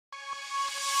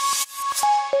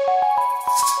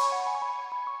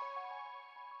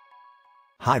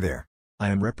Hi there. I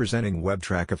am representing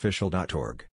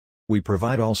WebTrackOfficial.org. We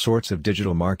provide all sorts of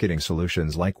digital marketing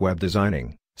solutions like web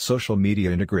designing, social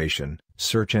media integration,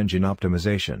 search engine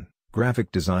optimization,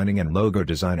 graphic designing and logo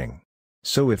designing.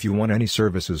 So if you want any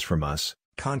services from us,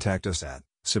 contact us at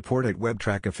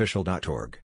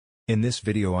support@webtrackofficial.org. In this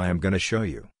video I am going to show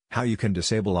you how you can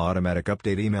disable automatic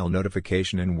update email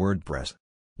notification in WordPress.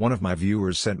 One of my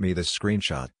viewers sent me this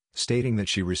screenshot, stating that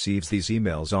she receives these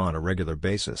emails on a regular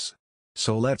basis.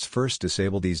 So let's first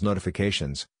disable these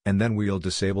notifications, and then we'll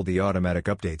disable the automatic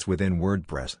updates within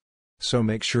WordPress. So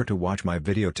make sure to watch my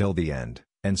video till the end,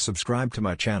 and subscribe to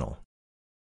my channel.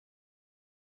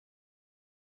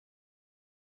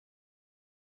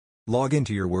 Log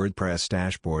into your WordPress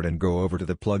dashboard and go over to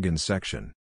the plugins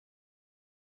section.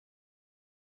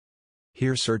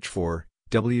 Here search for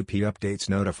WP Updates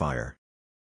Notifier.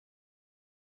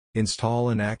 Install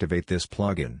and activate this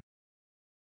plugin.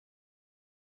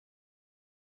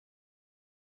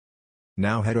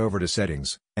 Now head over to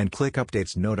Settings, and click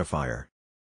Updates Notifier.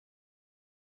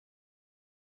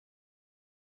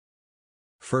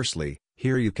 Firstly,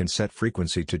 here you can set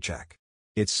frequency to check.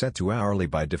 It's set to hourly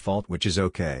by default, which is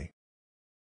OK.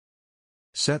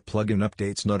 Set Plugin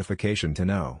Updates Notification to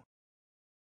No.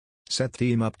 Set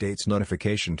Theme Updates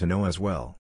Notification to No as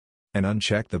well. And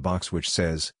uncheck the box which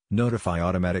says, Notify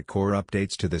Automatic Core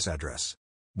Updates to this address.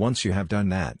 Once you have done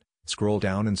that, scroll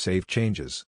down and save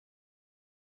changes.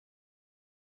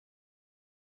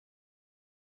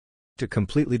 To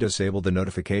completely disable the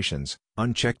notifications,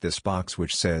 uncheck this box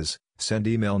which says, Send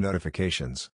Email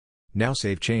Notifications. Now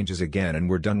save changes again and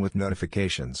we're done with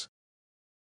notifications.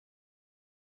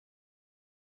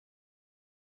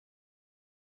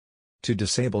 To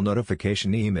disable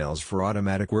notification emails for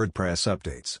automatic WordPress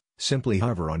updates, simply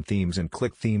hover on Themes and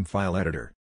click Theme File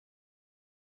Editor.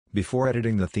 Before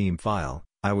editing the theme file,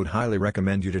 I would highly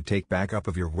recommend you to take backup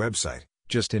of your website,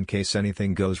 just in case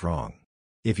anything goes wrong.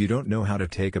 If you don't know how to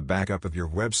take a backup of your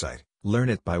website, learn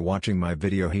it by watching my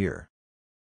video here.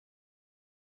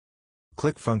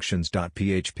 Click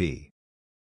Functions.php.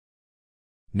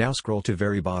 Now scroll to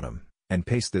very bottom, and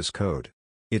paste this code.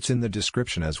 It's in the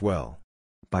description as well.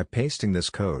 By pasting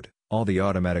this code, all the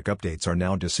automatic updates are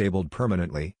now disabled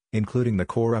permanently, including the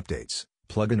core updates,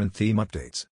 plugin and theme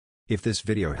updates. If this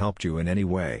video helped you in any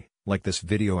way, like this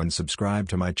video and subscribe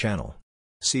to my channel.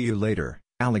 See you later,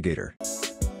 alligator.